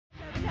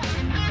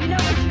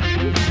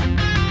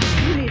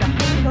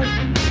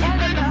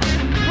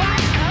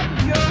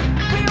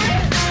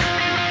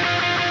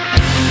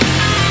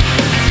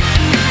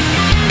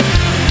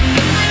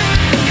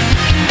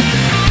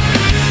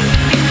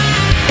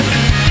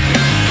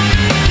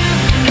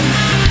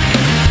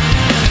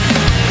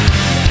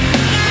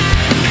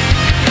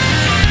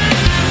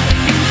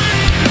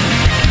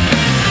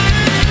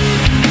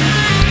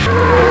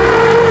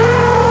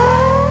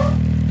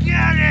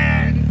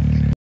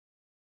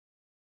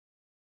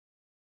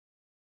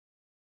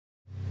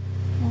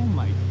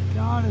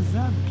Is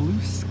that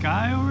blue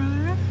sky over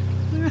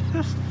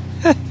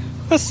there?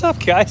 What's up,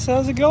 guys?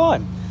 How's it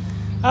going?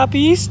 Happy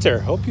Easter.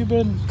 Hope you've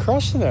been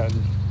crushing it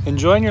and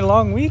enjoying your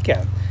long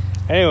weekend.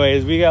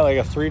 Anyways, we got like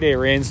a 3-day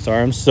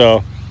rainstorm,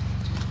 so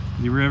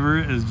the river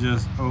is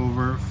just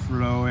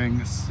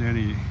overflowing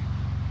city.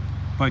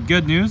 But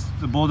good news,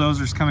 the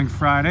bulldozer's coming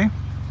Friday.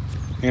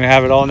 We're gonna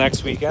have it all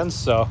next weekend,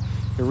 so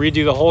we'll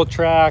redo the whole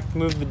track,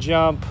 move the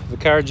jump, the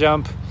car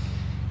jump,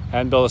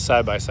 and build a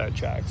side-by-side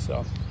track.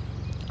 So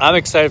I'm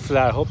excited for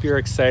that. I hope you're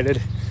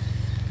excited.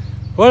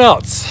 What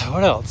else?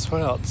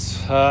 Shredders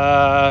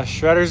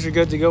are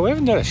good to go. We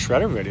haven't done a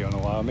shredder video in a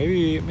while.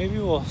 Maybe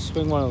we'll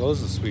swing one of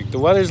those this week. The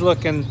weather's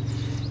looking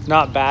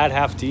not bad,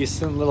 half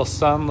decent. Little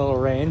sun, little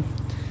rain.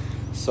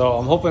 So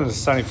I'm hoping it's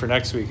sunny for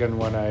next weekend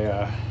when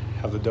I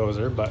have the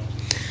dozer. But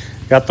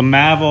got the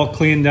Mav all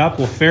cleaned up.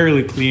 Well,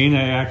 fairly clean.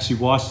 I actually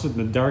washed it in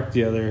the dark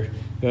the other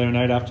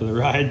night after the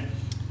ride.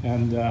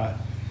 And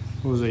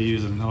what was I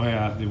using? Oh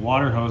yeah, the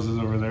water hoses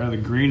over there. The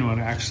green one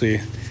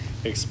actually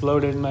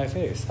exploded in my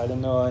face. I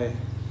didn't know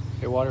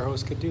a water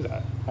hose could do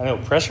that. I know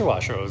pressure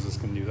washer hoses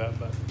can do that,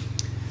 but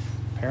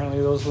apparently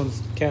those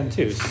ones can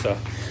too. So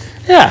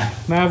yeah,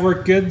 Mav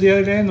worked good the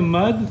other day in the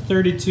mud. The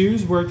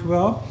 32s worked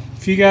well.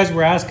 If you guys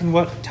were asking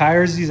what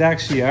tires these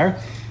actually are,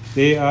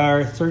 they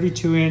are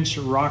 32-inch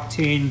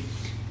Roctane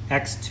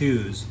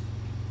X2s.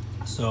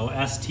 So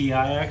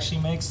STI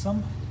actually makes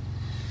them.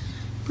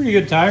 Pretty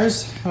good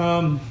tires.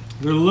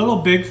 They're a little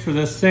big for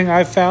this thing,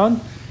 I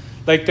found.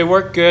 Like, they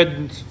work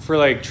good for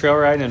like trail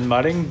riding and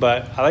mudding,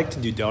 but I like to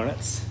do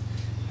donuts,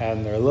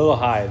 and they're a little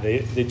high.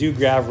 They do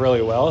grab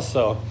really well,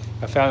 so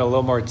I found it a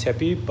little more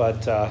tippy,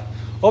 but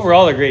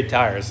overall they're great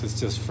tires. It's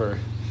just for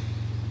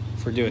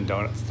doing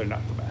donuts, they're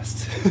not the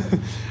best.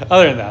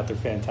 Other than that, they're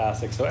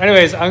fantastic. So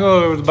anyways, I'm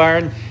going over to the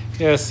barn,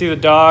 see the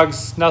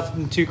dogs.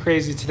 Nothing too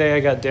crazy today.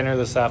 I got dinner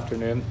this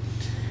afternoon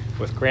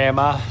with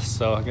Grandma,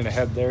 so I'm gonna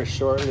head there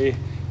shortly.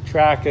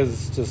 Track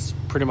is just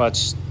pretty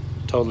much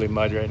totally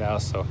mud right now,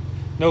 so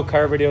no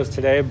car videos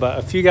today, but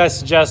a few guys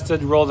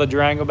suggested roll the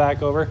Durango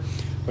back over,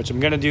 which I'm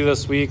gonna do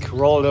this week.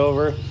 Roll it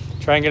over,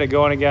 try and get it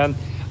going again.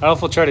 I don't know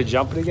if we'll try to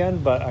jump it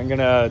again, but I'm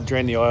gonna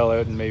drain the oil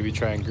out and maybe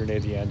try and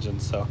grenade the engine.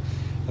 So,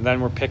 and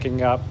then we're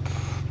picking up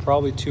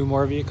probably 2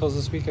 more vehicles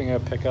this week. I'm gonna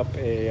pick up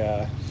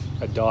a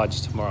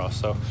Dodge tomorrow.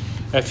 So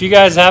if you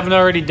guys haven't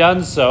already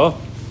done so,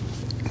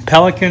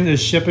 Pelican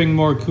is shipping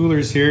more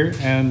coolers here,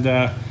 and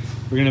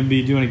we're gonna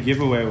be doing a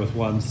giveaway with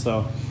one.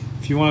 So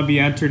if you wanna be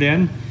entered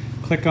in,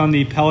 click on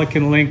the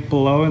Pelican link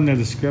below in the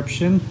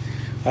description.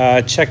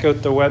 Check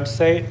out the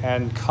website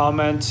and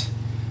comment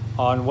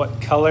on what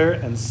color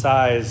and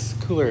size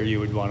cooler you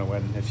would want to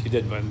win if you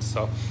did win.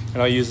 So,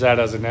 and I'll use that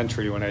as an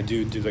entry when I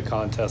do the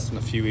contest in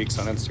a few weeks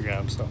on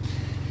Instagram. So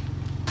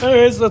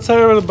anyways, let's head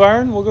over to the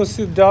barn. We'll go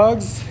see the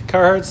dogs.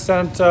 Carhartt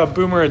sent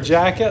Boomer a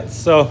jacket,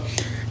 so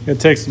gonna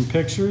take some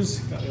pictures.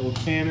 Got a little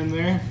can in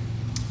there.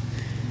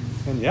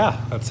 And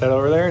yeah, let's head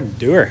over there and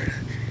do her.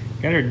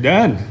 Get her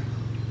done.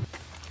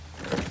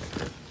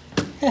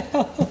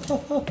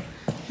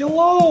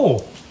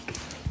 Hello.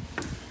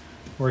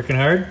 Working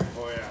hard?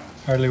 Oh yeah.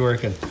 Hardly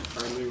working.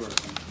 Hardly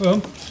working.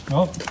 Boom.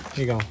 Oh,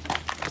 here you go.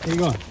 Here you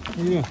go.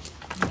 Here you go.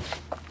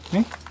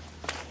 Hey?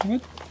 You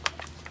good?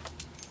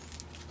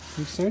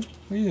 You excited?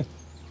 What are you doing?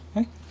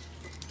 Hey?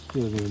 She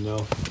doesn't even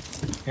know.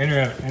 In or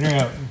out. In or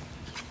out.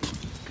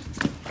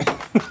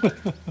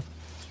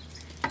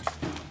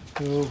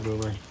 Oh,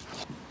 Boomer.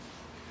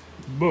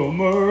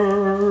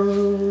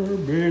 Boomer.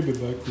 Baby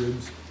back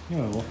ribs.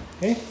 Oh,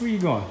 hey, where are you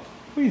going?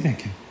 What are you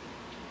thinking?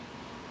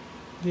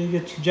 Did you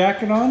get your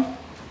jacket on?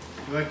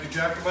 You like your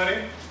jacket,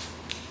 buddy?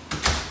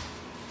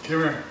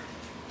 Come here.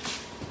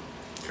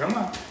 Come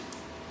on.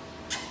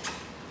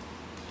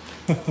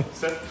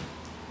 Sit.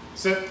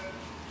 Sit.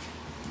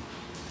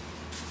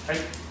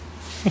 Hey.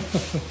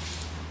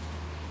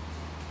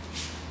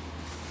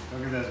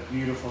 Look at this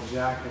beautiful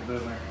jacket,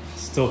 Boomer.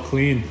 Still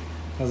clean.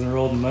 Hasn't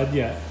rolled in mud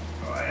yet.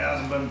 Oh, it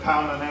hasn't been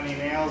pounding any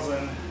nails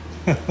in.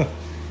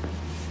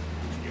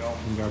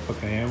 You gotta put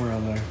the hammer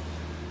on there.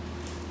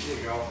 There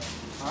you go.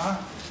 Huh?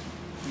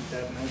 Keep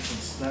that nice and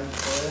snug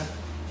for you.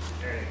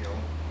 There you go.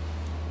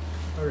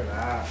 Look at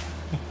that.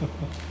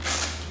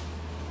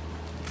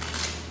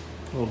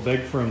 A little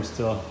big for him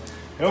still.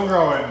 He'll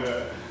grow into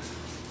it.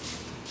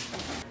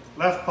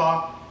 Left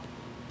paw.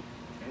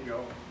 There you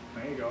go.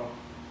 There you go.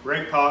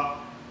 Right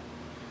paw.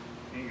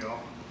 There you go.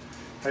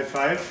 High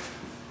five.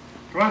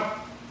 Come on.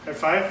 High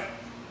five.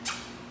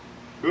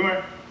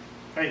 Boomer.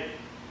 Hey.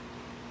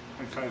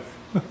 High five.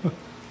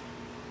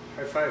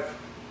 High five.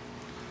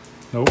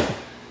 Nope,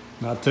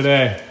 not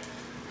today.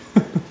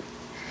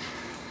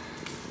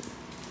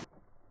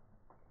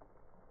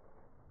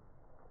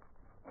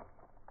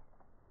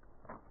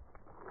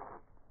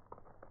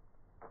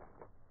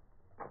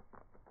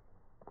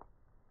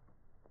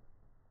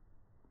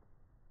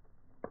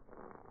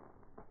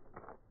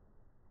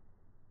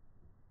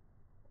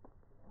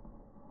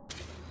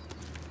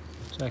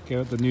 Check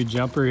out the new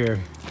jumper here.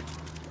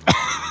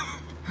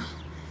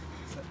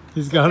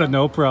 He's got it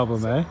no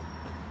problem, eh?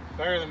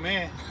 Better than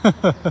me.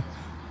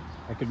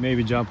 I could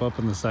maybe jump up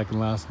in the second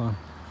last one.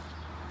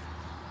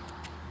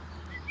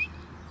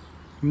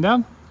 Come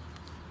down.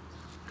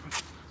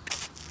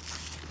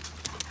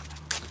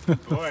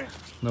 Boy.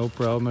 No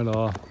problem at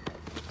all.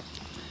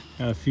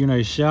 Got a few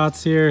nice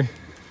shots here.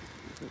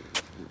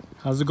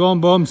 How's it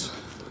going, Booms?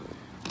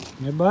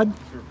 Yeah, bud?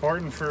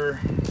 Reporting for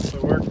the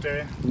work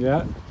day.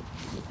 Yeah.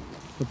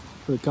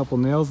 Put a couple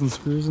nails and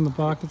screws in the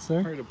pockets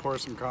there. Ready to pour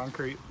some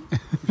concrete.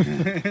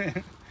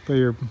 Put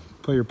your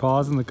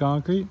paws in the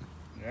concrete.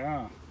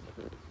 Yeah.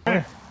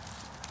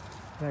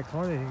 That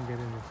corner he can get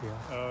in the field.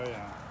 Oh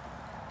yeah.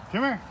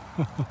 Come here.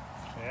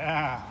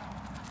 Yeah.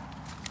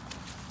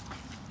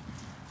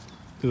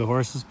 Do the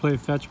horses play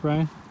fetch,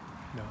 Brian?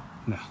 No.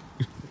 No.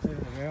 They're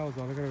the rails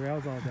on. Look at the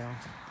rails all down.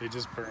 They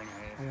just burn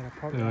hay.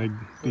 They're like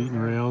beating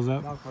rails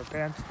up. Knock my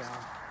pants down.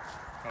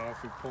 Oh,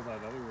 if we pull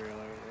that other rail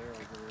out there,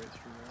 I'll go right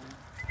through there.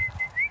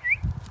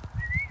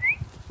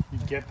 You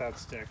get that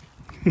stick.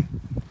 I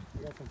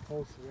got some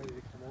posts ready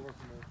to come over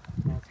from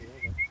the council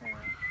over.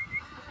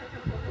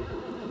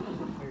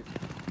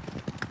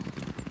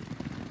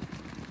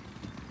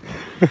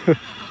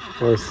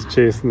 Horse is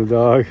chasing the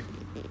dog.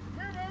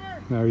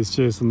 Now he's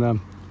chasing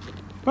them.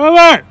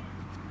 Boomer!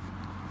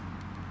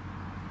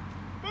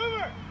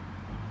 Boomer!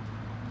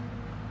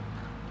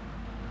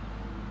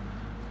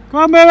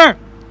 Come on, Boomer!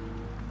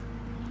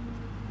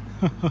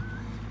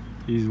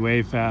 He's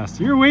way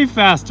faster. You're way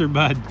faster,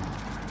 bud.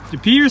 Did you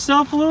pee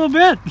yourself a little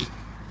bit?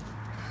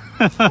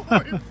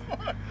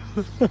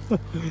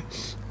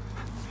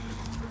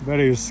 Bet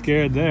he was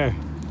scared there.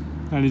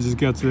 And he just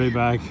gets right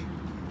back.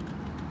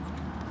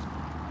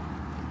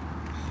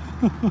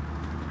 That's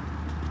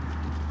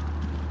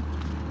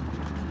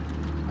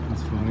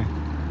funny.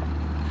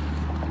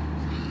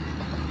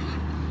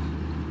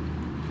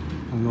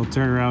 And they'll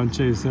turn around and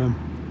chase him.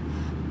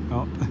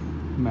 Oh,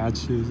 Matt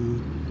chases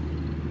it.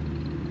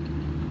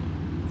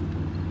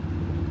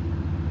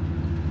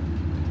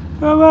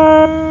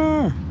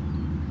 Over!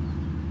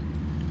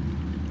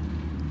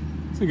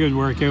 It's a good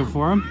workout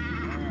for him.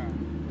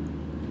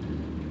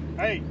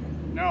 Yeah. Hey,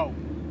 no.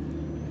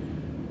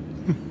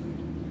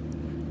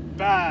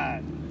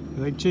 Bad.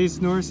 You like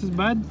chasing horses,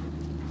 bud?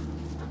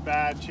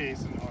 Bad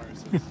chasing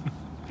horses.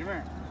 Come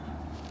here.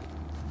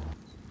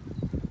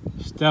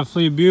 It's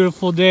definitely a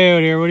beautiful day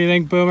out here. What do you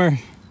think, Boomer?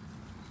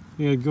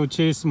 You gonna go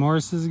chase some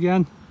horses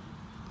again?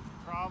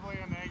 Probably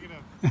a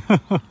negative.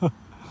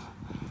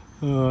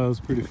 Oh, that was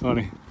pretty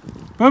funny.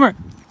 Boomer!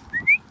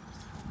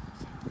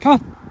 Come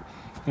on!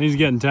 And he's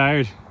getting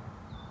tired.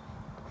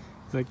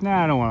 He's like,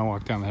 nah, I don't want to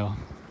walk down the hill.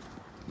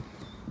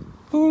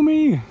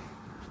 Boomy!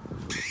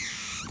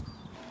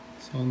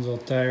 Someone's all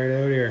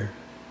tired out here.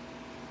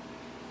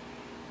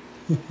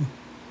 How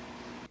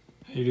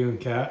you doing,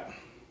 cat?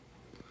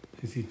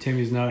 You see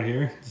Timmy's not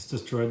here. Just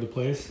destroyed the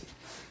place.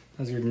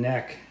 How's your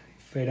neck? You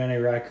fed any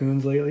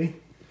raccoons lately?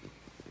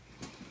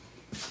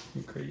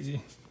 You're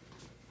crazy.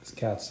 This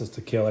cat's just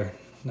a killer.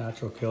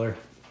 Natural killer.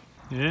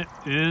 It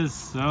is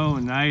so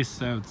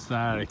nice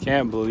outside. I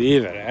can't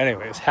believe it.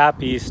 Anyways,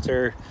 happy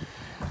Easter.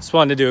 Just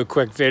wanted to do a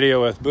quick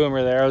video with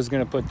Boomer there. I was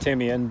going to put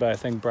Timmy in, but I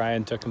think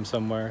Brian took him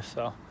somewhere.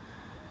 So,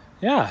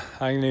 yeah,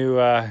 I'm going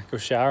to go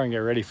shower and get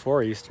ready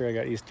for Easter. I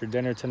got Easter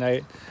dinner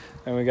tonight.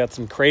 And we got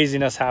some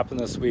craziness happen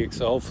this week.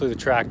 So hopefully the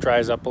track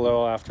dries up a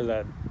little after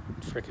that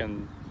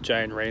freaking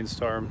giant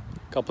rainstorm.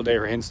 Couple-day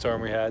rainstorm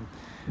we had.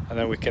 And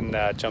then we can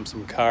jump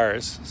some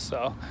cars.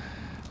 So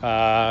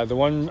the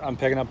one I'm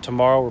picking up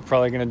tomorrow, we're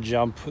probably going to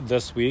jump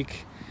this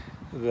week.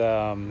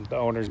 The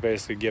owner's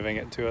basically giving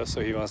it to us,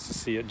 so he wants to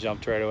see it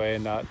jumped right away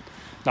and not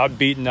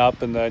beaten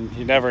up. And then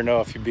you never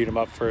know if you beat them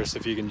up first,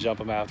 if you can jump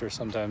them after.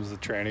 Sometimes the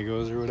tranny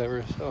goes or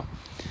whatever. So,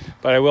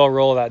 but I will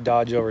roll that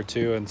Dodge over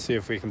too and see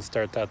if we can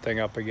start that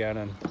thing up again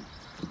and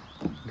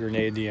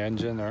grenade the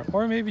engine,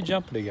 or maybe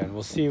jump it again.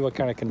 We'll see what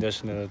kind of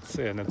condition it's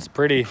in. It's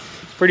pretty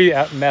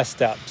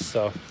messed up,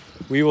 so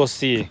we will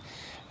see.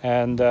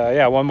 And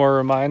yeah, one more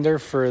reminder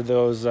for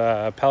those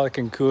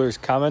Pelican coolers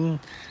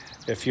coming.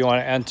 If you want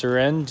to enter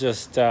in,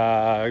 just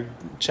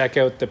check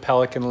out the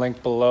Pelican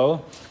link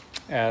below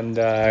and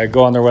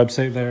go on their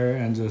website there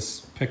and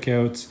just pick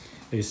out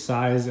a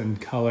size and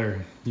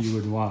color you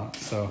would want.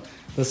 So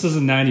this is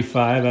a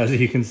 95, as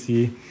you can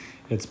see.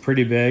 It's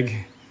pretty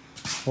big.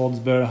 Holds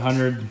about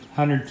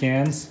 100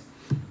 cans,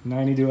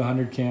 90 to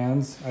 100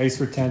 cans.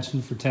 Ice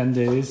retention for 10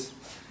 days.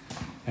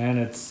 And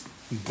it's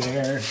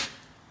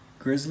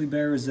grizzly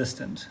bear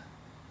resistant.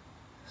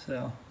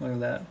 So look at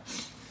that.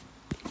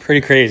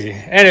 Pretty crazy.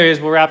 Anyways,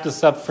 we'll wrap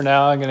this up for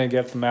now. I'm going to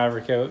get the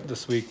Maverick out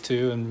this week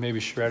too, and maybe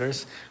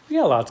shredders. We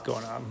got lots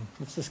going on.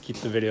 Let's just keep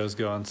the videos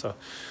going. So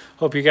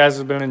hope you guys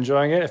have been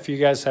enjoying it. If you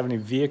guys have any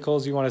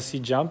vehicles you want to see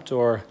jumped,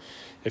 or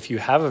if you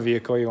have a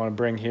vehicle you want to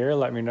bring here,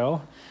 let me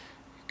know.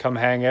 Come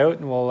hang out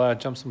and we'll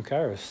jump some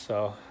cars.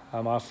 So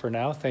I'm off for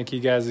now. Thank you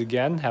guys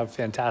again. Have a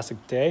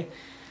fantastic day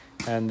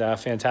and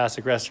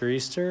fantastic rest of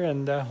Easter,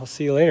 and we'll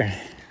see you later.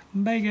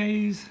 Bye,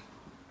 guys.